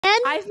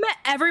I've met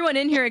everyone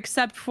in here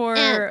except for.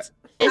 Ant.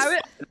 I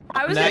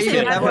was Now gonna you say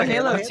get Bad Boy BadBoyHalo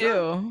Halo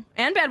too,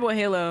 and Bad Boy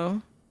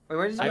Halo. Wait,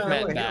 where did you I've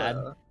met met Bad.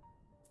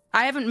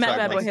 I haven't met Sorry,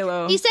 Bad Boy Mike.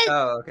 Halo. He said,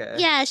 Oh, okay.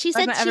 yeah, she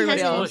said met she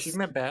everybody hasn't. else. You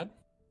met Bad?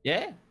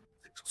 Yeah.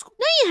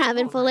 No, you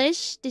haven't,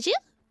 Foolish. Did you?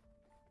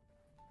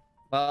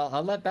 Well,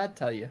 I'll let Bad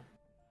tell you.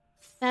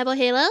 Bad Boy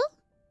Halo?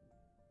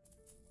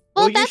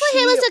 Well, Bad Boy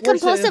Halo's a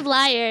compulsive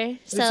liar,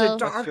 It's a so...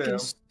 dark true.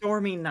 and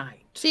stormy night.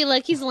 See,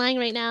 look, he's lying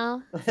right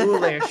now.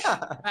 Foolish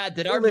Bad,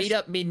 did our Foolish.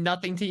 meetup mean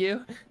nothing to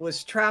you?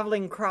 was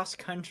traveling cross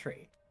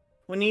country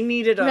when he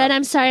needed a. Red,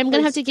 I'm sorry, I'm gonna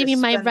have place to give you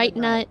my spend the right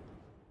night.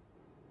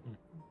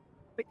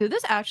 nut. Did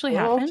this actually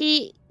Oh. happen?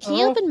 He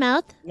Oh. open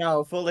mouth.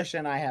 No, Foolish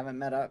and I haven't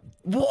met up.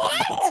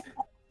 What?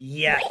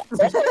 Yeah.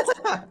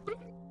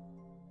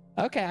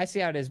 Okay, I see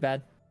how it is,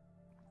 Bad.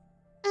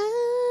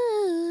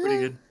 Pretty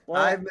good.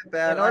 Well, I've met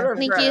Bad. in order I've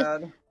Thank met you.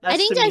 Bad. I us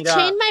think to I've meet up,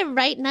 trained my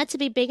right nut to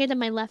be bigger than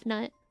my left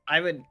nut. I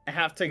would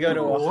have to go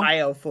to Ooh.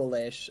 Ohio,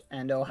 Foolish,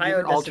 and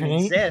Ohio can doesn't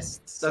alternate.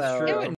 exist. That's so... true.